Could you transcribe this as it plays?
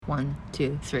1,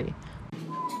 2, 3.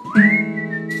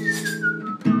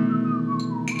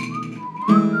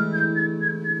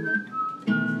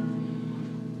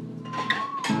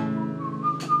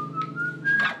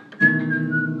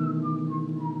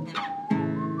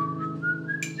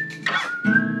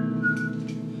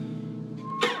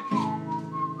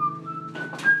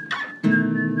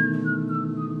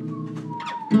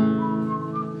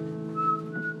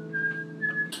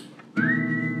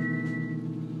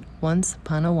 Once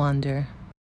Upon a Wander.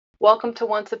 Welcome to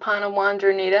Once Upon a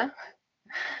Wander, Nita.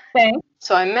 Thanks.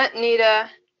 So I met Nita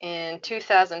in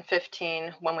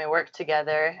 2015 when we worked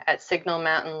together at Signal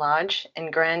Mountain Lodge in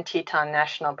Grand Teton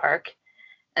National Park.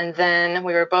 And then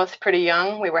we were both pretty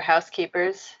young. We were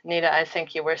housekeepers. Nita, I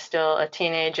think you were still a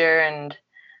teenager, and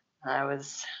I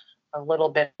was a little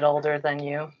bit older than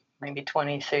you, maybe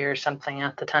 23 or something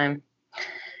at the time.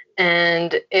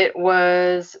 And it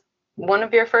was one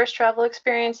of your first travel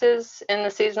experiences in the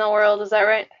seasonal world, is that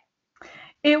right?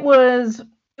 It was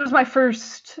my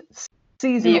first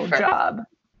seasonal job.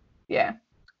 Yeah.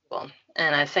 Cool.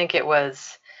 And I think it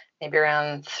was maybe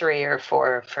around 3 or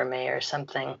 4 for me or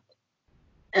something.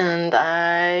 And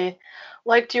I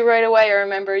liked you right away. I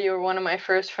remember you were one of my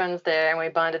first friends there, and we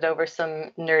bonded over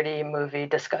some nerdy movie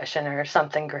discussion or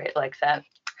something great like that.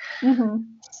 Mm-hmm.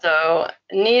 So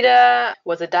Nita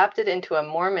was adopted into a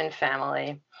Mormon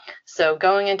family. So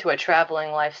going into a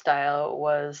traveling lifestyle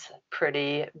was a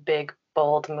pretty big,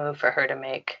 bold move for her to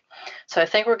make. So I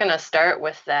think we're going to start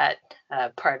with that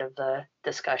part of the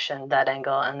discussion, that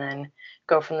angle, and then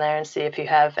go from there and see if you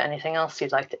have anything else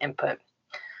you'd like to input.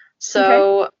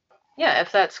 So, okay. Yeah,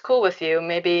 if that's cool with you,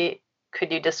 maybe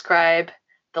could you describe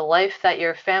the life that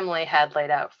your family had laid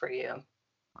out for you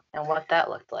and what that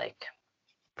looked like?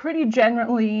 Pretty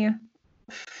generally,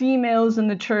 females in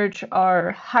the church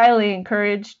are highly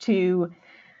encouraged to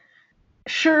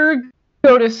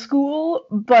go to school,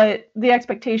 but the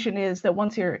expectation is that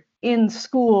once you're in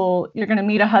school, you're going to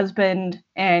meet a husband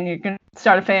and you're going to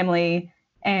start a family,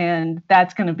 and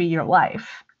that's going to be your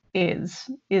life, is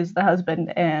the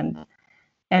husband and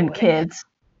kids.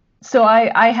 So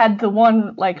I had the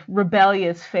one like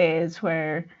rebellious phase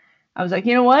where I was like,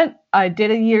 you know what? I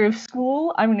did a year of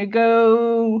school. I'm going to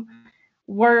go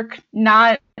work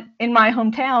not in my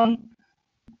hometown.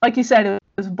 Like you said, it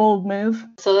was a bold move.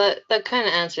 So that kind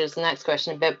of answers the next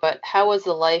question a bit, but how was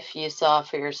the life you saw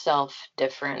for yourself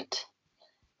different?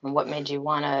 And what made you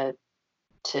want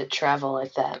to travel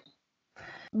like that?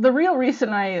 The real reason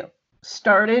I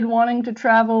started wanting to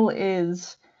travel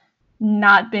is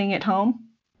not being at home,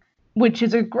 which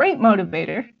is a great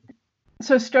motivator.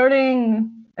 So starting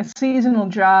a seasonal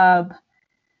job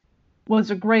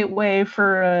was a great way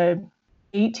for a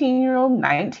 18-year-old,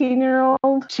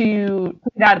 19-year-old to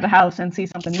get out of the house and see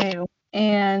something new.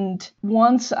 And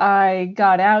once I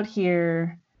got out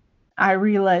here, I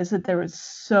realized that there was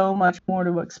so much more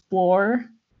to explore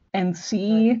and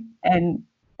see and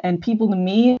people to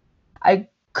meet. I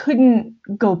couldn't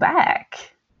go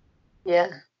back. Yeah.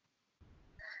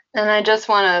 And I just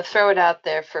want to throw it out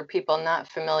there for people not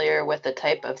familiar with the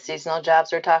type of seasonal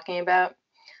jobs we're talking about.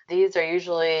 These are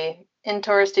usually in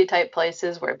touristy type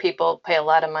places where people pay a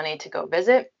lot of money to go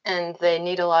visit, and they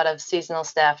need a lot of seasonal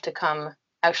staff to come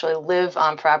actually live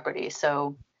on property.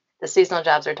 So the seasonal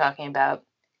jobs we're talking about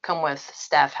come with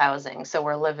staff housing. So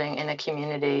we're living in a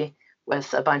community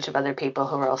with a bunch of other people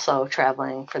who are also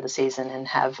traveling for the season and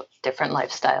have different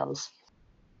lifestyles.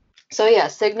 So yeah,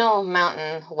 Signal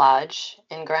Mountain Lodge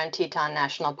in Grand Teton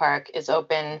National Park is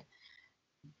open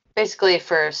basically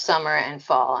for summer and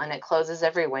fall, and it closes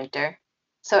every winter.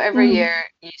 So every year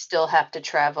you still have to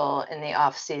travel in the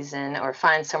off season or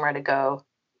find somewhere to go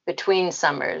between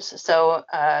summers. So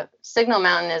Signal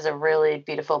Mountain is a really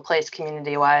beautiful place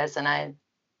community wise, and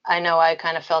I know I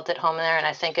kind of felt at home there, and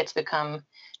I think it's become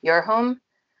your home.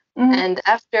 Mm-hmm. And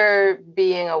after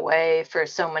being away for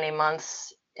so many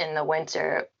months in the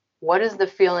winter, what is the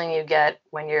feeling you get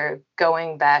when you're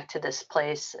going back to this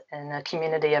place in a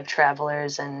community of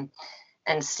travelers and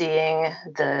seeing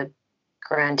the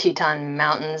Grand Teton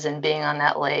Mountains and being on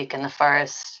that lake and the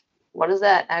forest? What does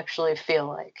that actually feel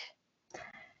like?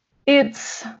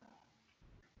 It's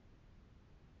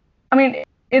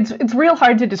real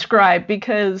hard to describe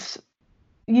because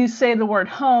you say the word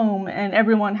home and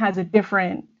everyone has a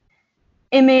different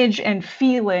image and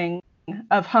feeling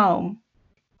of home.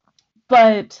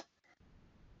 But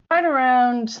right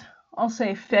around, I'll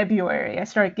say February, I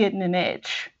start getting an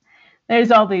itch.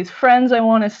 There's all these friends I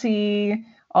want to see,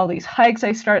 all these hikes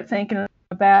I start thinking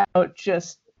about,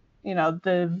 just,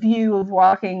 the view of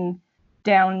walking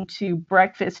down to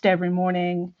breakfast every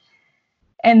morning.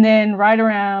 And then right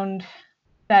around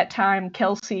that time,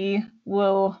 Kelsey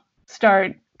will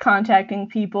start contacting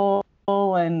people,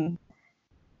 and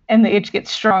the itch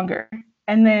gets stronger.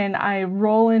 And then I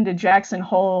roll into Jackson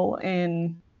Hole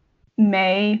in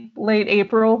May, late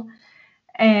April,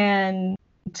 and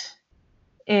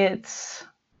it's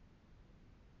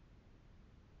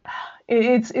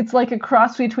like a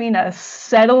cross between a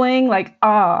settling, like,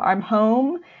 I'm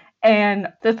home,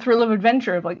 and the thrill of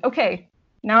adventure of like, okay,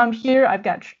 now I'm here, I've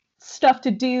got stuff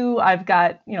to do, I've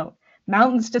got,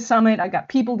 mountains to summit, I've got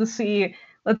people to see,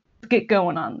 let's get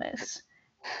going on this.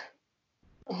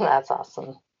 That's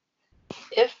awesome.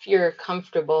 If you're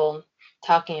comfortable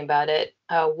talking about it,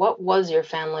 what was your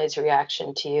family's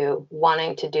reaction to you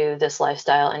wanting to do this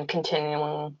lifestyle and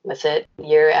continuing with it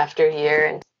year after year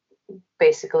and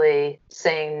basically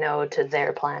saying no to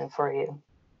their plan for you?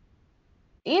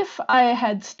 If I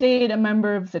had stayed a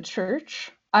member of the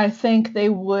church, I think they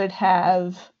would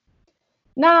have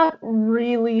not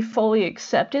really fully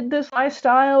accepted this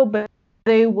lifestyle, but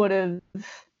they would have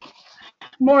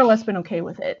more or less been okay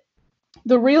with it.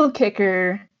 The real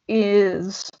kicker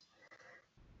is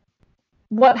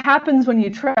what happens when you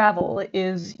travel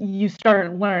is you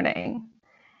start learning.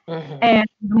 Mm-hmm. And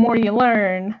the more you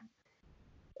learn,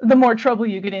 the more trouble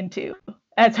you get into,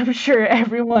 as I'm sure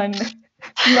everyone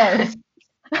knows.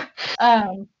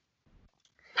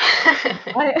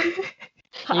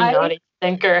 Naughty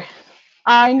thinker.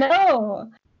 I know.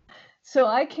 So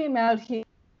I came out here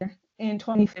in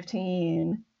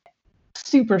 2015,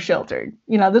 super sheltered.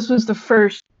 This was the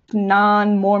first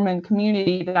non-Mormon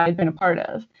community that I'd been a part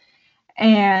of.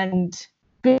 And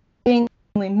being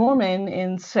Mormon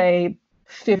in, say,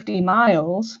 50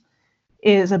 miles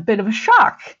is a bit of a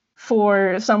shock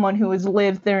for someone who has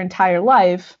lived their entire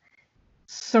life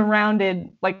surrounded,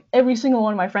 like every single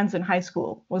one of my friends in high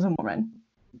school was a Mormon.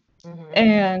 Mm-hmm.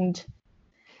 And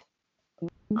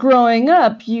growing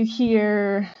up, you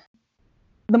hear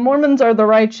the Mormons are the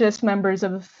righteous members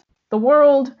of the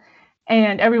world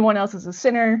and everyone else is a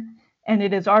sinner, and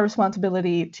it is our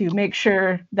responsibility to make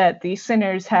sure that the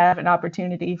sinners have an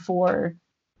opportunity for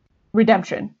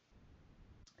redemption.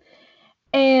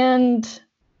 And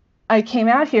I came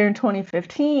out here in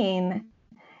 2015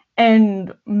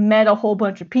 and met a whole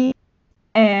bunch of people,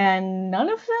 and none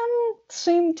of them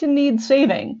seemed to need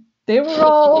saving. They were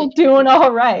all doing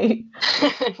all right.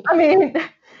 I mean,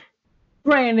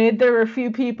 granted, there were a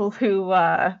few people who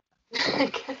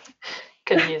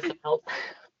could use some help.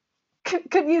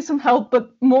 Could use some help,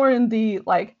 but more in the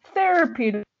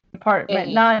therapy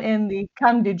department, not in the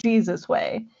come to Jesus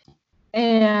way.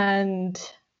 And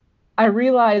I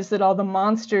realized that all the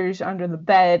monsters under the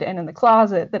bed and in the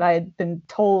closet that I had been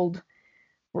told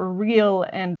were real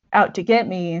and out to get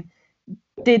me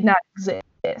did not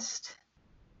exist.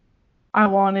 I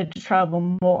wanted to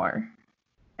travel more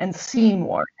and see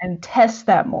more and test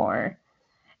that more.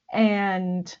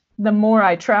 And the more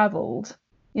I traveled,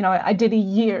 I did a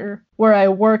year where I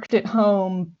worked at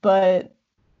home, but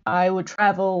I would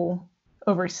travel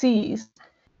overseas.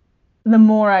 The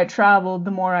more I traveled,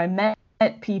 the more I met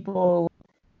people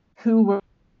who were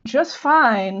just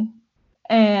fine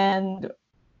and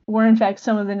were in fact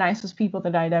some of the nicest people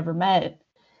that I'd ever met.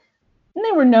 And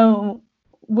they were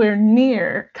nowhere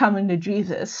near coming to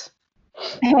Jesus.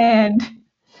 And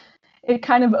it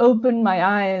kind of opened my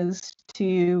eyes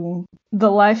to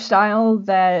the lifestyle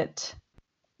that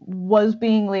was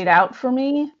being laid out for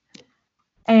me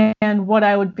and what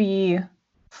I would be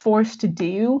forced to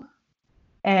do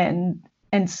and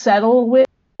settle with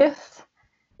if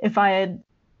I had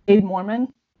stayed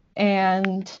Mormon.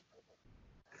 And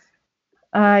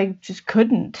I just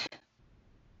couldn't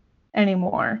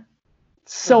anymore.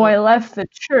 So I left the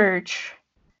church,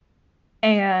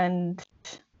 and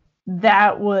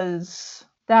that was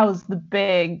the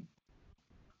big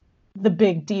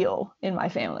deal in my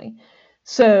family.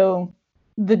 So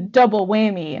the double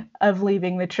whammy of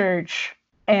leaving the church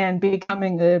and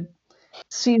becoming a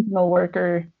seasonal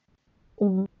worker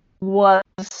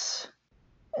was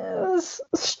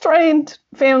strained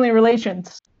family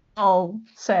relations, I'll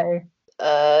say.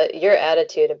 Your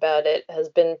attitude about it has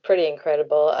been pretty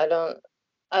incredible. I don't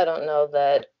know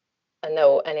that I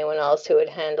know anyone else who would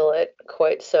handle it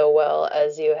quite so well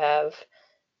as you have.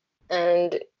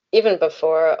 And even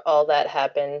before all that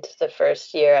happened, the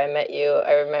first year I met you,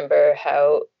 I remember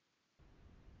how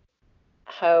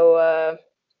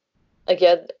you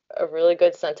had a really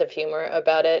good sense of humor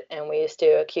about it, and we used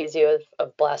to accuse you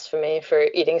of blasphemy for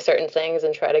eating certain things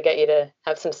and try to get you to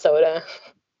have some soda.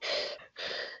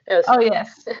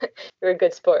 Yes. You're a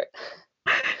good sport.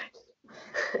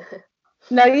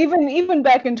 Now, even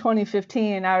back in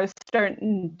 2015, I was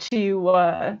starting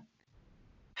to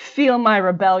feel my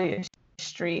rebellious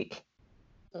streak.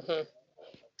 Mm-hmm.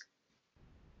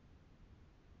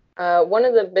 One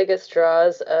of the biggest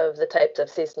draws of the types of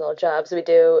seasonal jobs we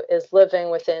do is living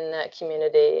within that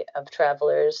community of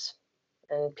travelers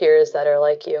and peers that are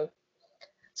like you.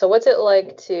 So what's it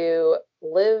like to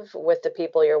live with the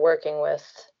people you're working with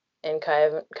in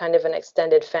kind of an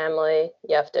extended family?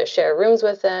 You have to share rooms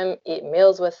with them, eat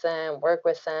meals with them, work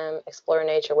with them, explore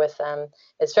nature with them.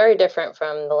 It's very different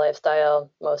from the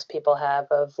lifestyle most people have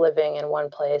of living in one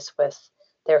place with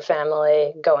their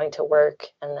family, going to work,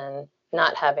 and then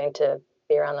not having to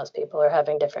be around those people or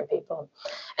having different people.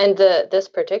 And this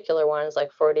particular one is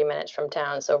like 40 minutes from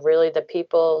town. So really the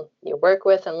people you work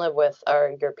with and live with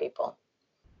are your people.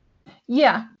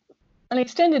 Yeah, an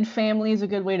extended family is a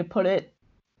good way to put it.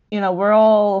 You know,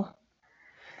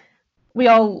 we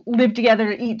all live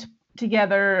together, eat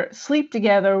together, sleep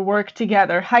together, work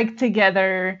together, hike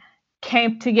together,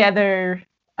 camp together,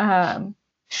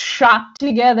 shop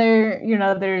together. You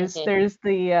know, there's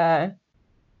the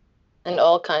and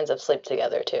all kinds of sleep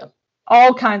together too.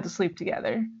 All kinds of sleep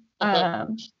together.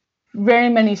 Very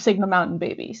many Sigma Mountain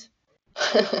babies.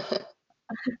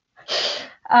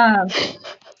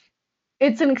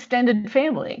 It's an extended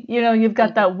family. You know, you've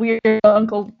got that weird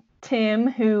Uncle Tim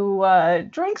who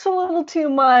drinks a little too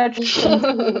much,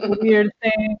 weird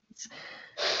things,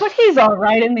 but he's all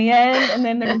right in the end. And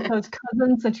then there's those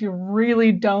cousins that you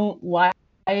really don't like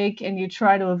and you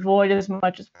try to avoid as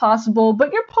much as possible,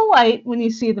 but you're polite when you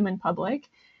see them in public.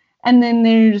 And then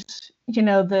there's, you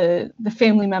know, the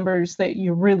family members that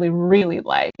you really, really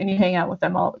like and you hang out with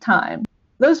them all the time.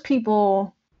 Those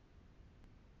people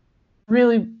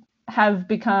really have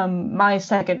become my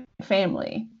second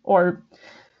family, or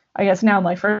I guess now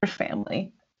my first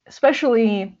family,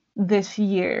 especially this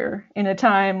year in a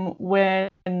time when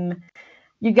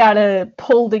you gotta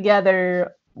pull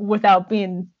together without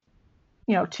being,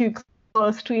 you know, too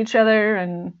close to each other.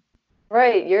 And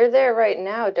right, you're there right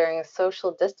now during a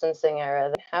social distancing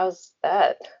era. How's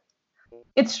that?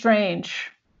 It's strange.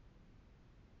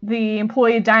 The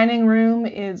employee dining room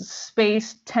is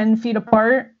spaced 10 feet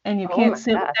apart, and you can't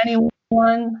sit with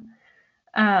anyone.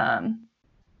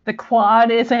 The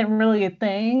quad isn't really a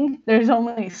thing. There's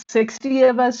only 60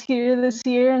 of us here this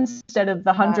year instead of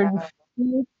the 150.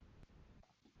 Wow.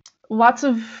 Lots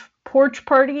of porch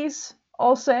parties,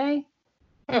 I'll say.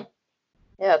 Yeah,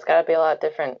 it's got to be a lot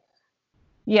different.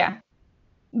 Yeah.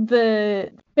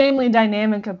 The family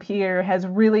dynamic up here has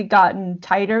really gotten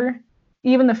tighter.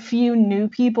 Even the few new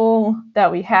people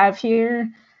that we have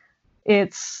here,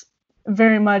 it's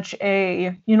very much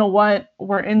a, you know what,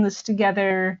 we're in this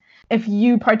together. If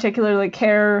you particularly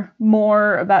care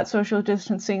more about social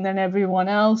distancing than everyone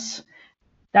else,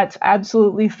 that's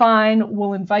absolutely fine.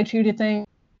 We'll invite you to things.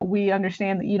 We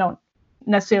understand that you don't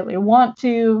necessarily want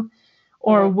to,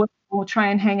 or we'll try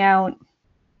and hang out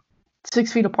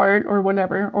 6 feet apart or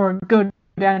whatever, or go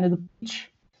down to the beach.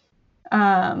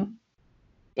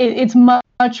 It's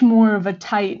much more of a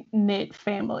tight-knit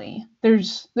family.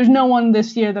 There's no one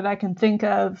this year that I can think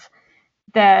of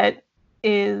that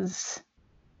is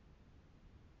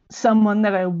someone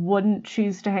that I wouldn't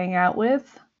choose to hang out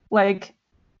with. Like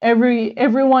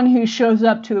everyone who shows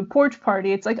up to a porch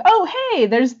party, it's like, oh hey,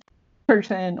 there's this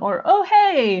person, or oh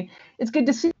hey, it's good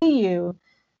to see you.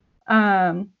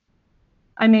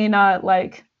 I may not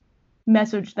like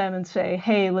message them and say,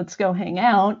 hey, let's go hang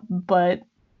out, but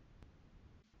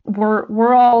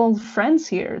we're all friends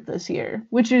here this year,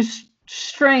 which is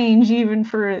strange even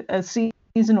for a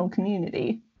seasonal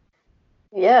community.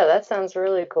 Yeah, that sounds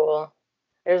really cool.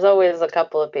 There's always a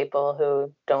couple of people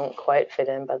who don't quite fit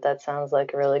in, but that sounds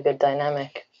like a really good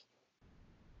dynamic.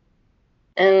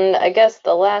 And I guess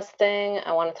the last thing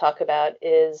I want to talk about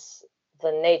is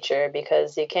the nature,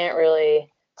 because you can't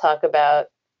really talk about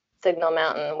Signal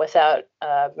Mountain without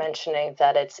mentioning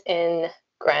that it's in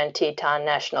Grand Teton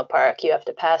National Park. You have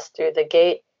to pass through the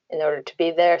gate in order to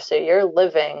be there. So you're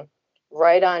living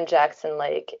right on Jackson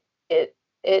Lake. It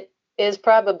is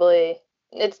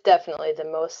it's definitely the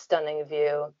most stunning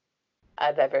view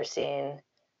I've ever seen.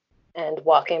 And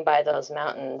walking by those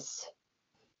mountains,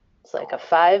 it's like a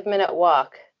 5-minute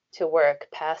walk to work,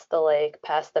 past the lake,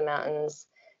 past the mountains.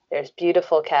 There's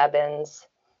beautiful cabins.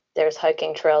 There's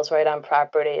hiking trails right on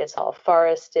property. It's all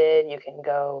forested. You can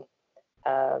go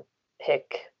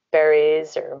pick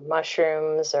berries or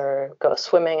mushrooms or go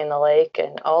swimming in the lake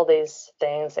and all these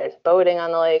things. There's boating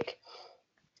on the lake.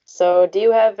 So do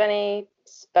you have any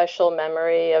special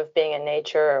memory of being in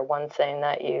nature, or one thing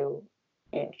that you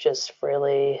just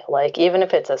really like, even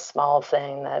if it's a small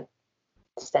thing that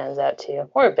stands out to you,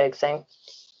 or a big thing?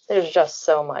 There's just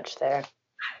so much there.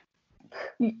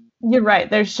 You're right.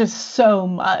 There's just so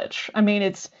much. I mean,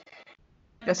 it's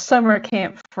a summer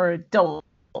camp for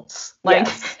adults. Like,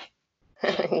 Yes.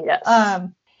 Yes.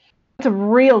 it's a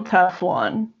real tough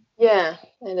one. Yeah,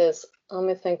 it is. Let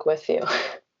me think with you.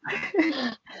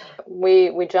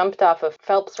 We jumped off of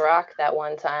Phelps Rock that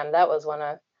one time. That was one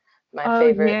of my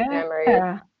favorite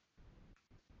memories.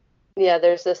 Yeah,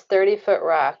 there's this 30-foot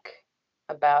rock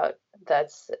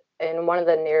that's in one of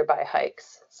the nearby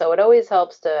hikes. So it always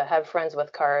helps to have friends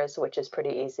with cars, which is pretty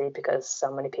easy because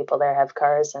so many people there have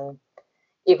cars, and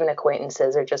even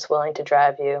acquaintances are just willing to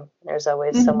drive you. There's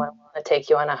always someone willing to take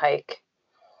you on a hike.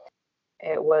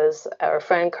 It was our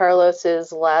friend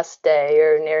Carlos's last day,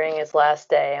 or nearing his last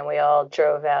day, and we all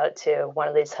drove out to one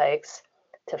of these hikes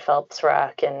to Phelps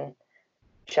Rock and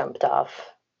jumped off.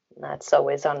 And that's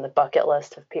always on the bucket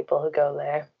list of people who go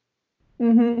there.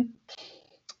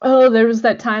 Oh, there was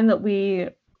that time that we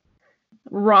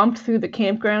romped through the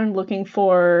campground looking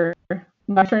for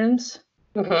mushrooms.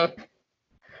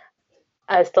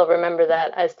 I still remember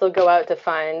that. I still go out to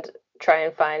try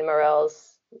and find morels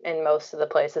in most of the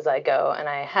places I go, and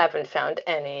I haven't found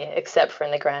any except for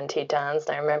in the Grand Tetons.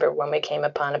 And I remember when we came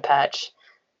upon a patch.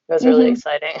 It was really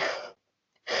exciting.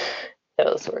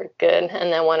 Those were good.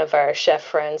 And then one of our chef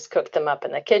friends cooked them up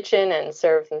in the kitchen and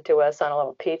served them to us on a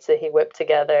little pizza he whipped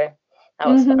together. That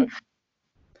was fun.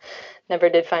 Never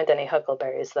did find any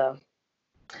huckleberries, though.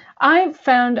 I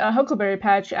found a huckleberry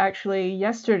patch actually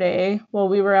yesterday while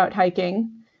we were out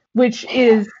hiking, which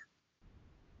is,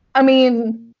 I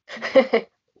mean,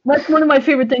 that's one of my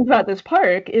favorite things about this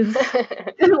park is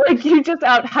like you're just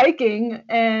out hiking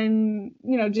and,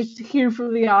 you know, just here for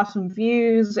the awesome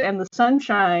views and the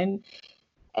sunshine.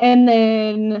 And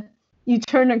then you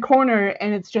turn a corner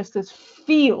and it's just this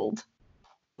field of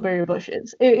huckleberry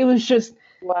bushes. It was just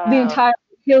the entire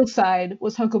hillside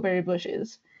was huckleberry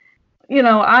bushes. You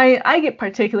know, I get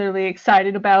particularly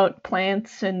excited about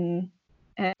plants and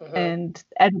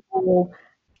edible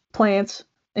plants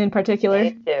in particular.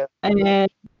 Me too. And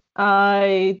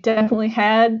I definitely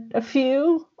had a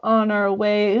few on our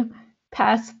way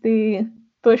past the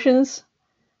bushes.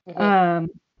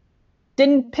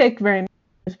 Didn't pick very much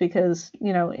because,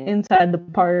 you know, inside the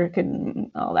park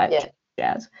and all that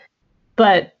jazz.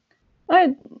 But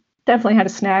I definitely had a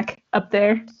snack up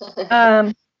there.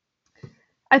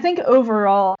 I think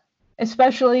overall,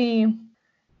 especially,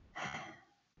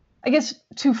 I guess,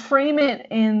 to frame it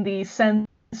in the sense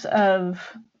of,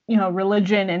 you know,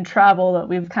 religion and travel that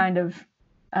we've kind of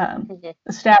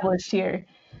established here.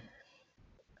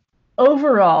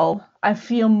 Overall, I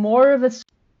feel more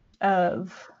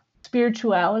of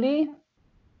spirituality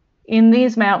in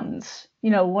these mountains.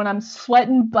 You know, when I'm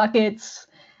sweating buckets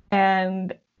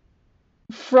and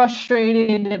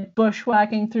frustrated at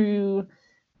bushwhacking through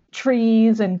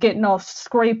trees and getting all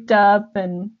scraped up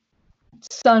and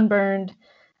sunburned,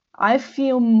 I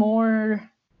feel more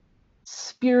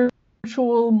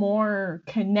spiritual, more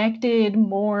connected,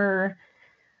 more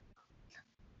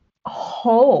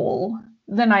whole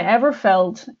than I ever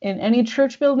felt in any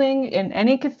church building, in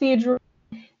any cathedral,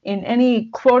 in any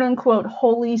quote-unquote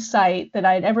holy site that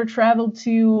I'd ever traveled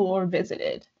to or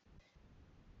visited.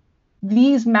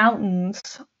 These mountains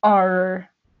are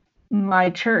my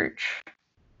church,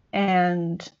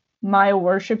 and my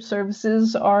worship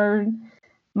services are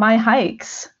my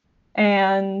hikes,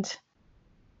 and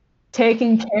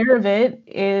taking care of it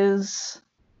is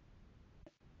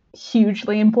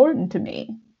hugely important to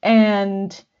me.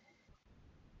 And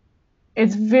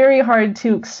it's very hard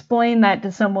to explain that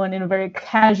to someone in a very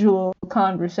casual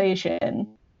conversation.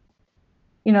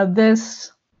 You know,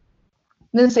 this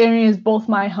area is both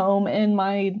my home and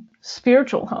my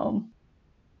spiritual home.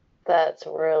 That's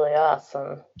really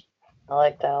awesome. I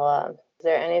like that a lot. Is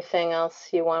there anything else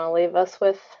you want to leave us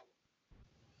with?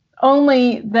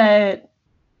 Only that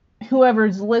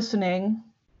whoever's listening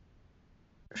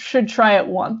should try it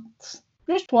once.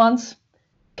 Just once.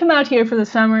 Come out here for the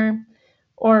summer,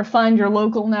 or find your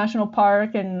local national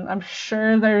park, and I'm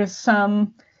sure there's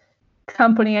some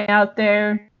company out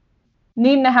there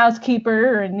needing a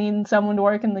housekeeper or needing someone to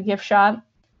work in the gift shop.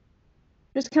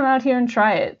 Just come out here and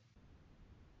try it.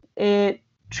 It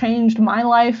changed my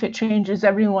life. It changes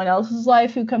everyone else's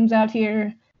life who comes out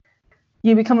here.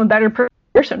 You become a better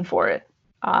person for it.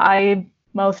 I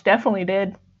most definitely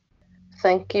did.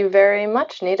 Thank you very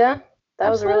much, Nita. That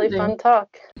was a really fun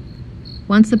talk.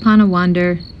 Once Upon a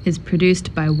Wander is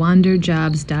produced by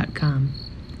wanderjobs.com.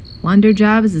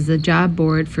 WanderJobs is a job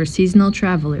board for seasonal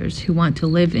travelers who want to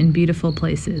live in beautiful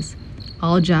places.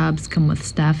 All jobs come with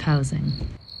staff housing.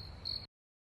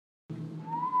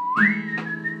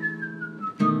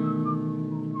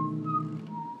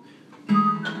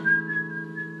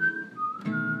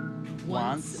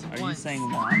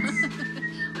 saying once.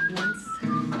 Once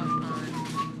upon